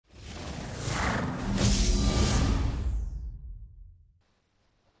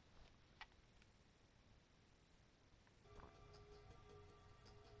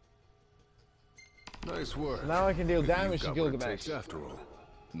Nice work. So now I can deal Maybe damage to you've got what it Gilgamesh. takes after all.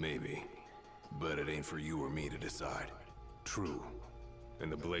 Maybe. But it ain't for you or me to decide. True.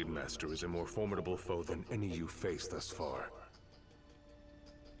 And the Blade Master is a more formidable foe than any you've faced thus far.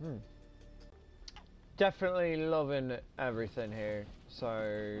 Definitely loving everything here.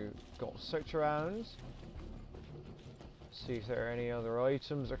 So, got to search around. See if there are any other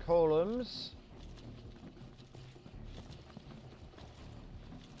items or columns.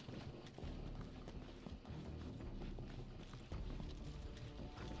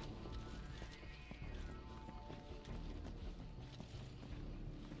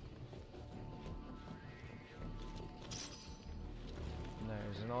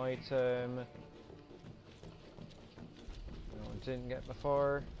 There's an item. No, I didn't get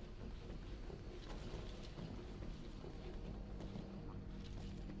before.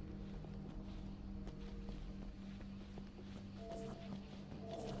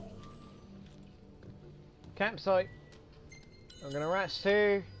 Campsite. I'm gonna rest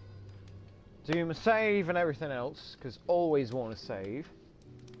here. Do my save and everything else, because always want to save.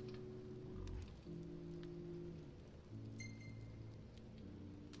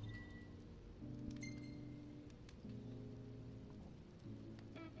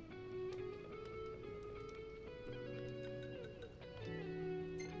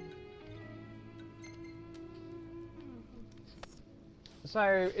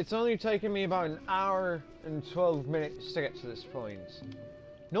 So, it's only taken me about an hour and 12 minutes to get to this point.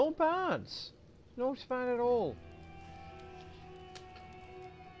 Not bad. Not bad at all.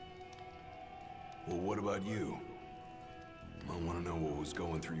 Well, what about you? I want to know what was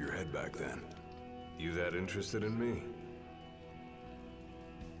going through your head back then. You that interested in me?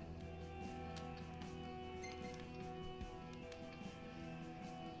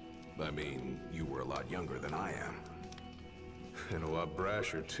 I mean, you were a lot younger than I am. And a lot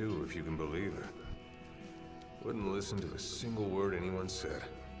brasher too, if you can believe it. Wouldn't listen to a single word anyone said.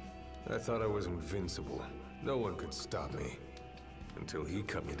 I thought I was invincible. No one could stop me. Until he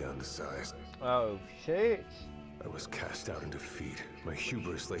cut me down to size. Oh, shit. I was cast out in defeat. My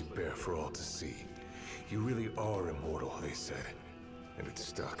hubris laid bare for all to see. You really are immortal, they said. And it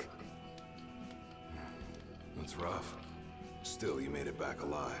stuck. That's rough. Still, you made it back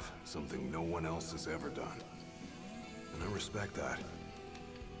alive. Something no one else has ever done. And I respect that.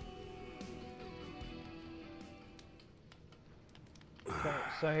 Okay,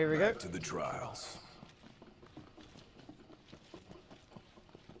 so here we go. Back to the trials.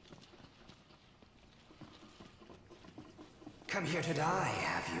 Come here to die,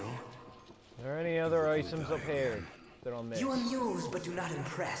 have you? Are there any other items up here that I'll miss? You amuse but do not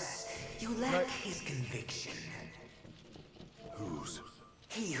impress. You lack his conviction. Whose?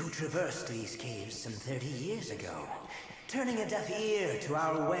 He who traversed these caves some 30 years ago. Turning a deaf ear to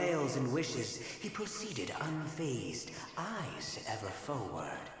our wails and wishes, he proceeded unfazed, eyes ever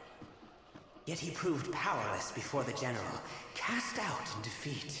forward. Yet he proved powerless before the general, cast out in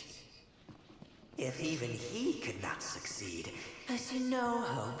defeat. If even he could not succeed, I see no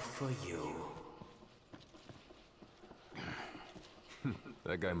hope for you.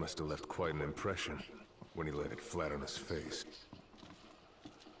 That guy must have left quite an impression when he laid it flat on his face.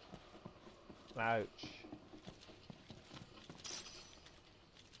 Ouch.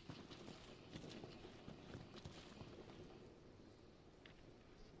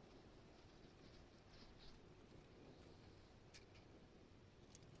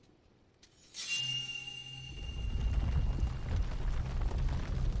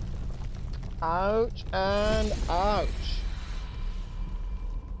 Ouch and ouch.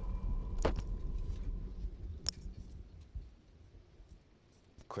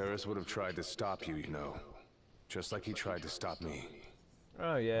 Claris would have tried to stop you, you know. Just like he tried to stop me.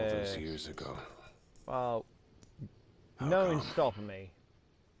 Oh yeah. All those years ago. Well, How no one's come? stopping me.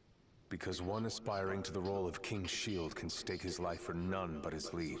 Because one aspiring to the role of King's Shield can stake his life for none but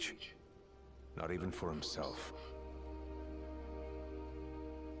his liege. Not even for himself.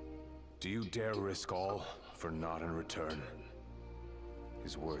 Do you dare risk all for naught in return?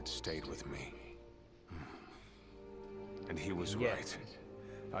 His words stayed with me. And he was right.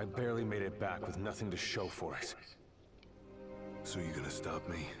 I barely made it back with nothing to show for it. So you gonna stop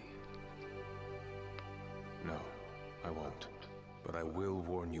me? No, I won't. But I will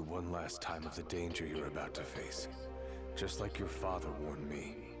warn you one last time of the danger you're about to face. Just like your father warned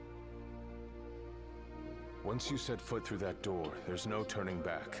me. Once you set foot through that door, there's no turning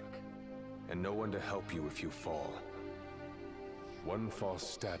back. And no one to help you if you fall. One false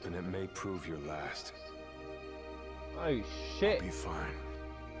step and it may prove your last. Oh shit. Be fine.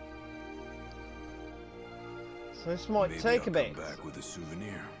 So this might Maybe take I'll a bit. come back with a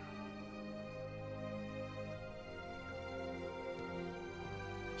souvenir.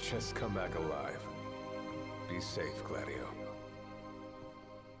 just come back alive. Be safe, Gladio.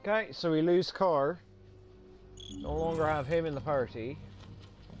 Okay, so we lose Car. No longer have him in the party.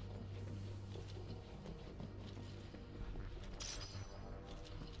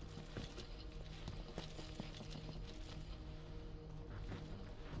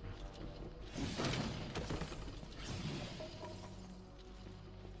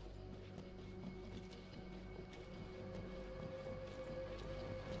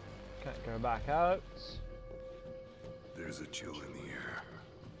 Can't go back out. There's a chill in the air.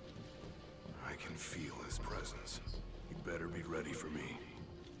 I can feel his presence. You better be ready for me.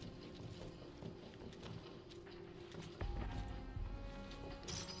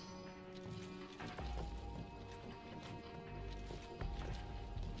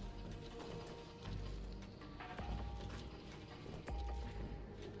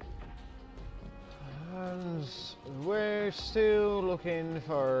 And we're still looking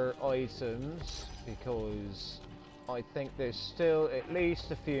for items because I think there's still at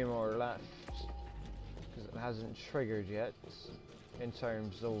least a few more left because it hasn't triggered yet in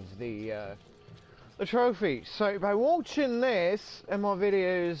terms of the trophy. So by watching this in my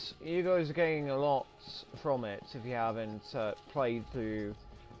videos, you guys are getting a lot from it. If you haven't played through,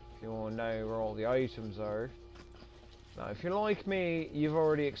 if you want to know where all the items are. Now, if you're like me, you've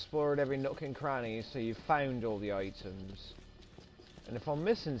already explored every nook and cranny, so you've found all the items. And if I'm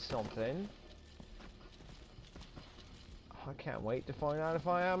missing something, I can't wait to find out if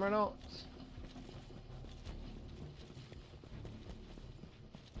I am or not.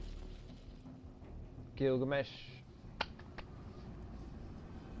 Gilgamesh.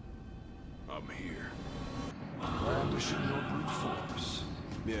 I'm here. Brandishing your brute force.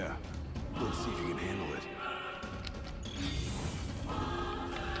 Yeah. Let's see if you can handle it.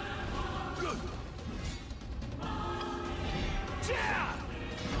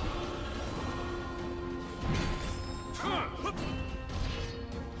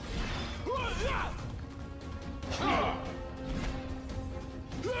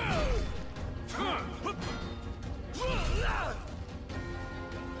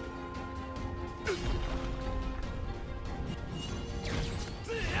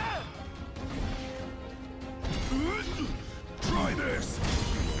 Try this!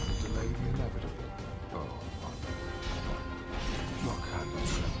 Delay the inevitable. Oh, your hand will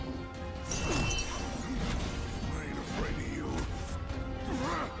tremble. I ain't afraid of you.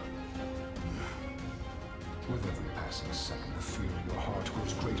 With every passing second, the fear in your heart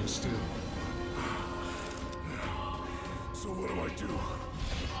grows greater still. So what do I do?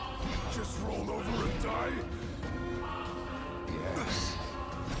 Just roll over and die? Yes.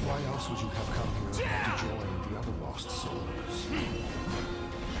 Why else would you have come here to join the other lost souls?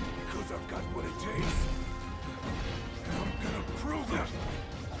 Because I've got what it takes. And I'm gonna prove it!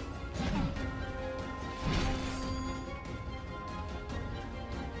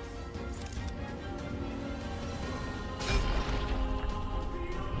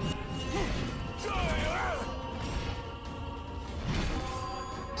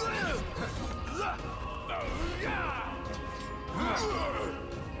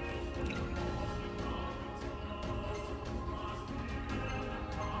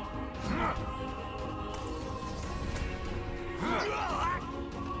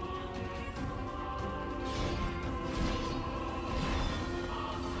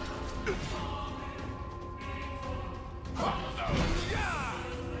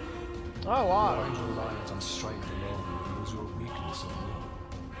 Oh wow. Blind reliance on strength alone reveals your weakness and will.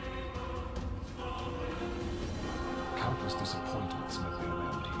 Countless disappointments met me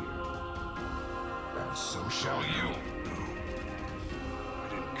around here. And so shall you. I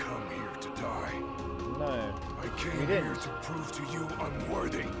didn't come here to die. No. I came You here didn't. to prove to you I'm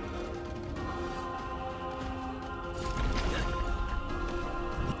worthy.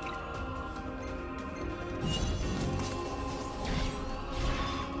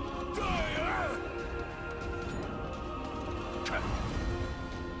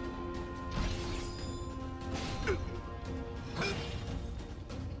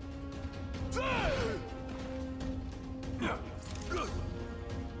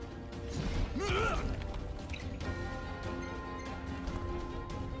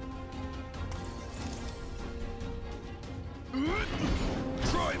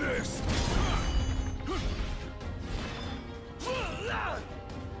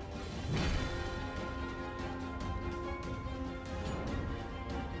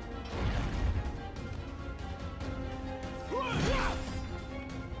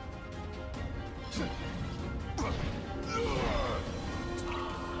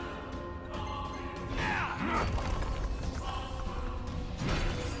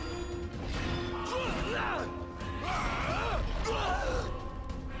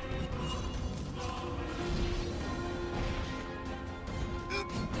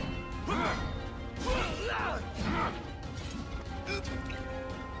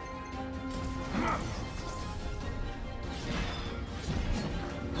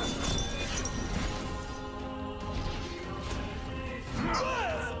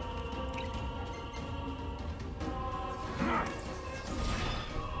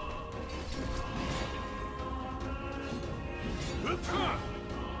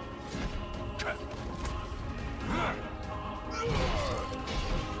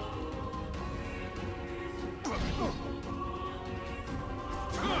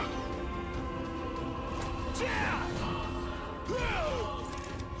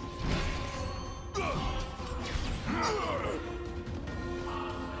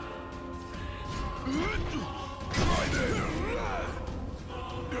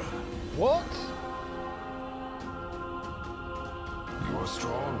 What? You are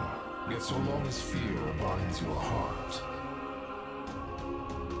strong, yet so long as fear binds your heart,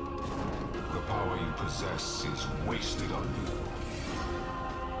 the power you possess is wasted on you.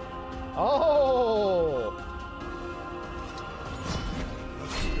 Oh!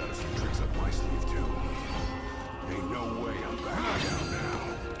 I've still got a few tricks up my sleeve, too. Ain't no way I'm backing down now.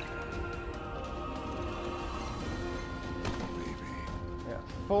 Maybe. Yeah,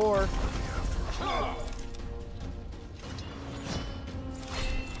 4.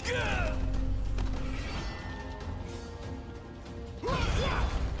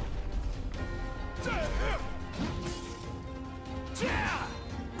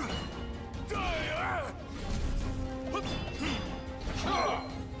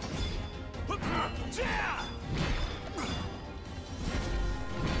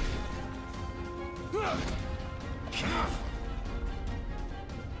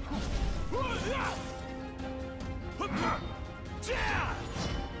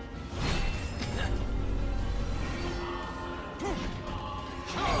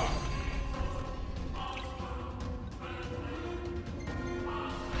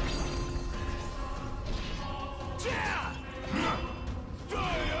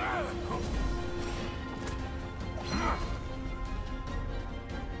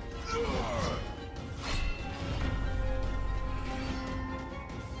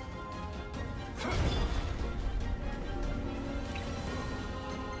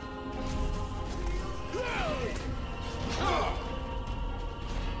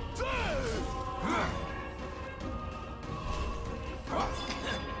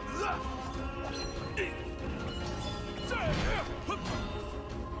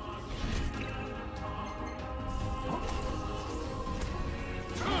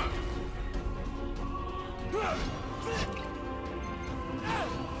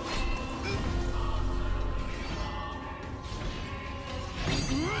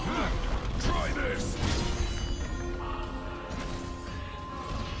 Try this!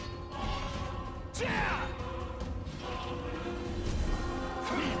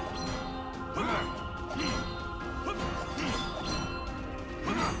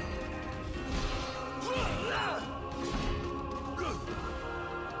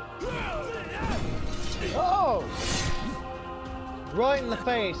 Oh! Right in the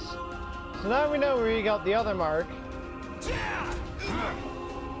face. So now we know where you got the other mark.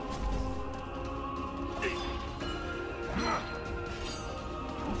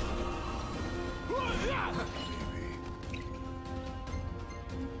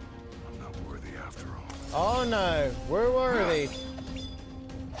 I'm not worthy after all. Oh no, we're worthy.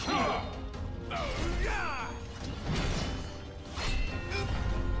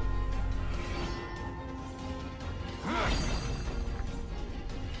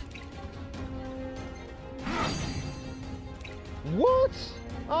 What?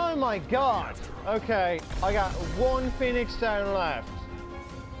 Oh my god. Okay, I got 1 Phoenix down left.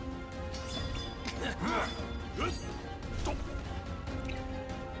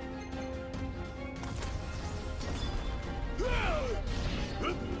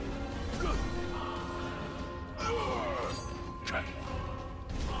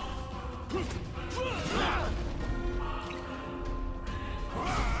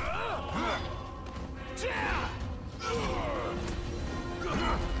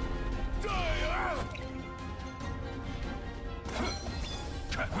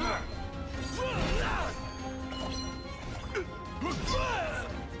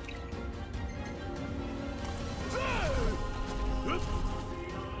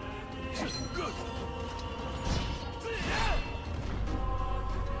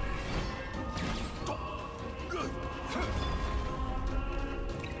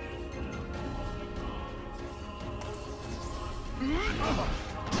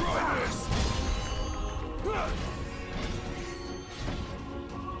 Try this!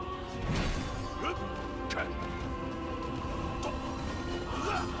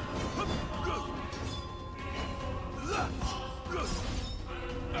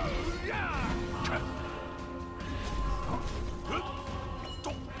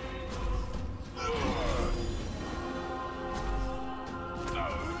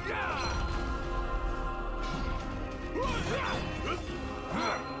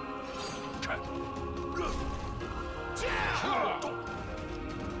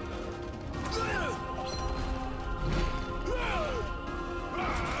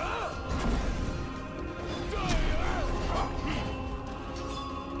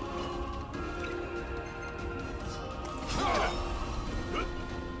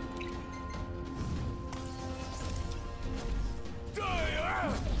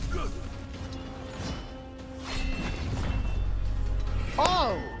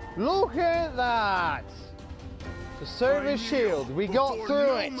 Look at that! The service shield, we got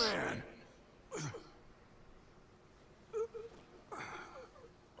through it! Man.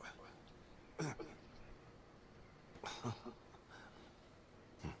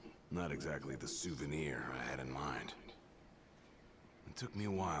 Not exactly the souvenir I had in mind. It took me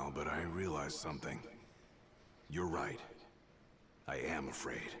a while, but I realized something. You're right. I am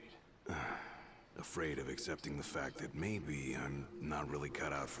afraid. Afraid of accepting the fact that maybe I'm not really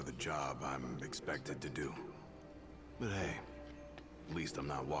cut out for the job I'm expected to do. But hey, at least I'm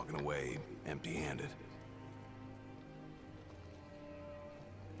not walking away empty-handed.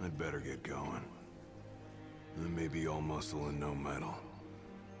 I'd better get going. I may be all muscle and no metal,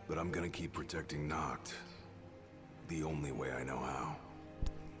 but I'm gonna keep protecting Noct the only way I know how.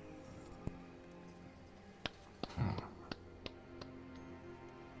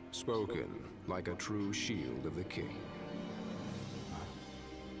 Spoken like a true shield of the king.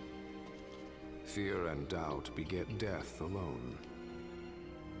 Fear and doubt beget death alone.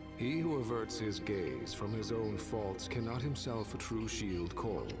 He who averts his gaze from his own faults cannot himself a true shield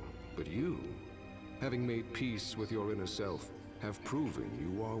call. But you, having made peace with your inner self, have proven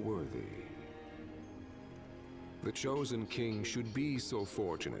you are worthy. The chosen king should be so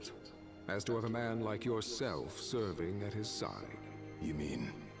fortunate as to have a man like yourself serving at his side. You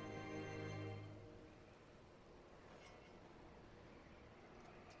mean...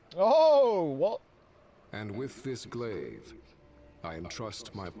 Oh, what? And with this glaive, I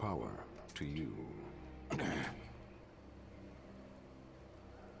entrust my power to you.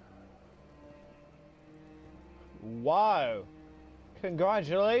 Wow.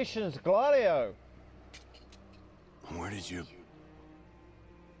 Congratulations, Gladio. Where did you...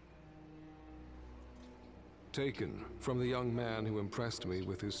 Taken from the young man who impressed me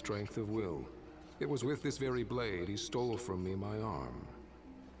with his strength of will. It was with this very blade he stole from me my arm.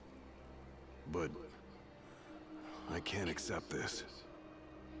 But... I can't accept this.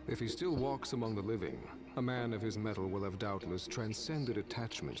 If he still walks among the living, a man of his mettle will have doubtless transcended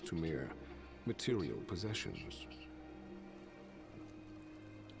attachment to mere material possessions.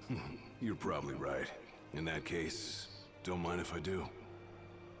 You're probably right. In that case, don't mind if I do.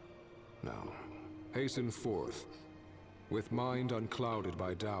 Now, hasten forth, with mind unclouded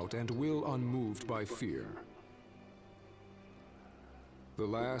by doubt and will unmoved by fear. The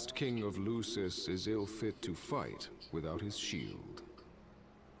last king of Lucis is ill fit to fight without his shield.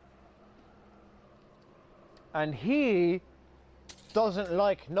 And he doesn't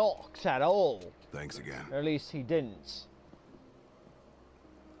like Noct at all. Thanks again. Or at least he didn't.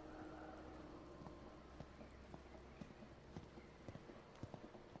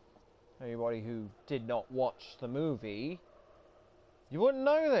 Anybody who did not watch the movie, you wouldn't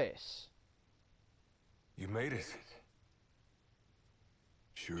know this. You made it.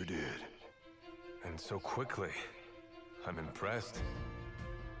 Sure did. And so quickly. I'm impressed.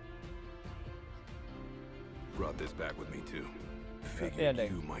 Brought this back with me too. Yeah, Figured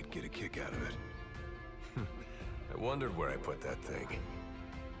Dave. you might get a kick out of it. I wondered where I put that thing.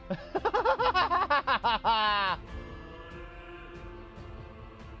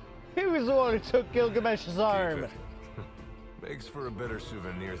 He was the one who took Gilgamesh's arm. Makes for a better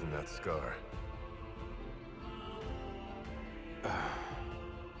souvenir than that scar.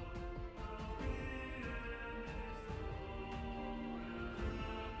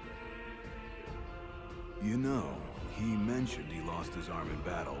 You know, he mentioned he lost his arm in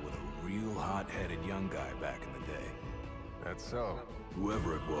battle with a real hot-headed young guy back in the day. That's so.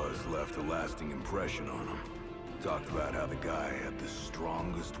 Whoever it was left a lasting impression on him. Talked about how the guy had the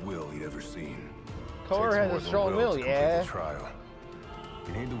strongest will he'd ever seen. Cor Takes has more a than strong will, to complete yeah. the trial.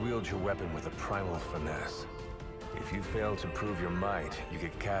 You need to wield your weapon with a primal finesse. If you fail to prove your might, you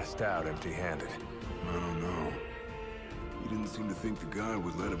get cast out empty-handed. I don't know. He didn't seem to think the guy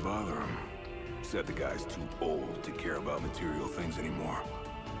would let it bother him. Said the guy's too old to care about material things anymore.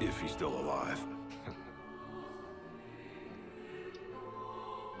 If he's still alive.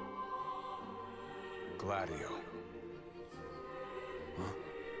 Gladio. Huh?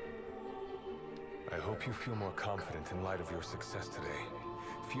 I hope you feel more confident in light of your success today.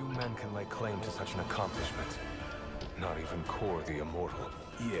 Few men can lay claim to such an accomplishment. Not even Cor the Immortal.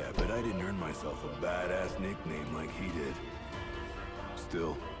 Yeah, but I didn't earn myself a badass nickname like he did.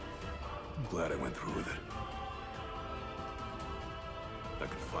 Still, I'm glad I went through with it. I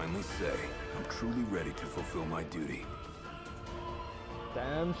can finally say I'm truly ready to fulfill my duty.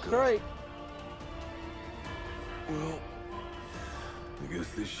 Damn straight. Well, I guess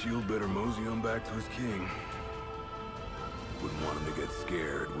this shield better mosey on back to his king. Wouldn't want him to get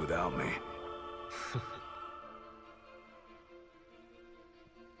scared without me.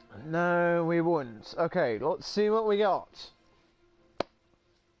 No, we wouldn't. Okay, let's see what we got.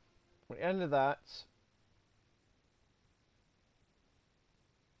 We ended that.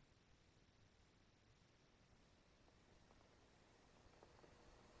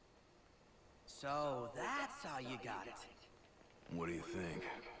 So that's how you got it. What do you think?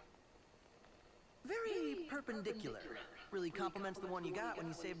 Very perpendicular. Really complements the one you got when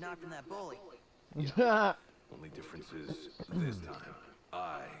you saved Nock from that bully. Only difference is, this time,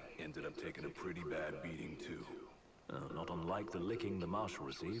 I ended up taking a pretty bad beating too. Not unlike the licking the Marshal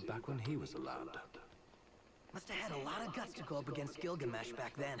received back when he was a lad. Must have had a lot of guts to go up against Gilgamesh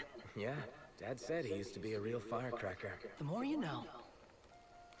back then. Yeah, Dad said he used to be a real firecracker. The more you know.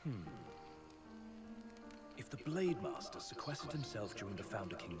 If the Blade Master sequestered himself during the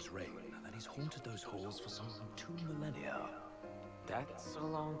Founder King's reign, then he's haunted those halls for some 2 millennia. That's a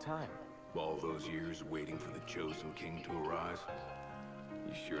long time. All those years waiting for the Chosen King to arise.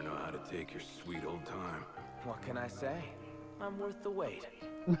 You sure know how to take your sweet old time. What can I say? I'm worth the wait.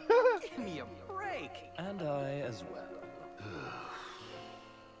 Give me a break! And I as well.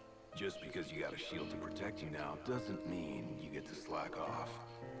 Just because you got a shield to protect you now doesn't mean you get to slack off.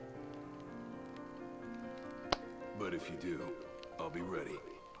 But if you do, I'll be ready.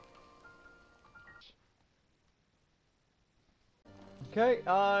 Okay,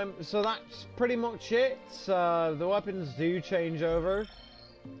 so that's pretty much it. The weapons do change over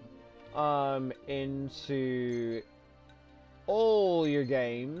into all your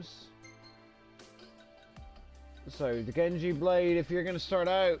games. So the Genji Blade, if you're going to start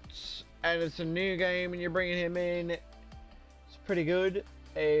out and it's a new game and you're bringing him in, it's pretty good.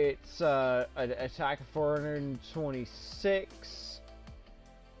 It's an attack of 426.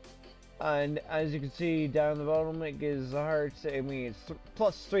 And as you can see down the bottom, it gives the heart, I mean, it's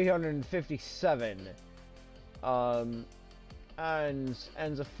plus 357. And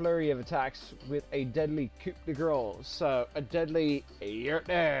ends a flurry of attacks with a deadly coup de grace. So, a deadly, you're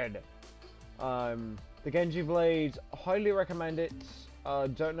dead. The Genji Blade, highly recommend it.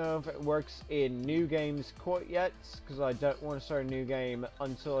 Don't know if it works in new games quite yet, because I don't want to start a new game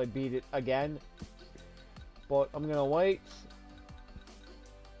until I beat it again. But I'm going to wait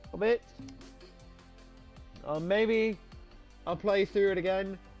a bit. Maybe I'll play through it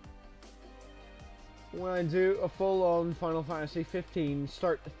again when I do a full-on Final Fantasy 15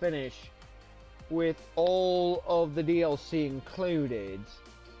 start to finish with all of the DLC included.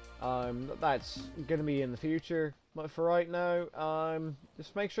 That's gonna be in the future, but for right now,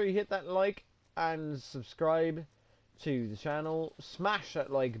 just make sure you hit that like and subscribe to the channel. Smash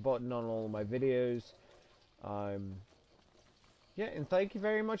that like button on all of my videos. Yeah, and thank you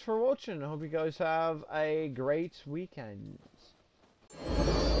very much for watching. I hope you guys have a great weekend.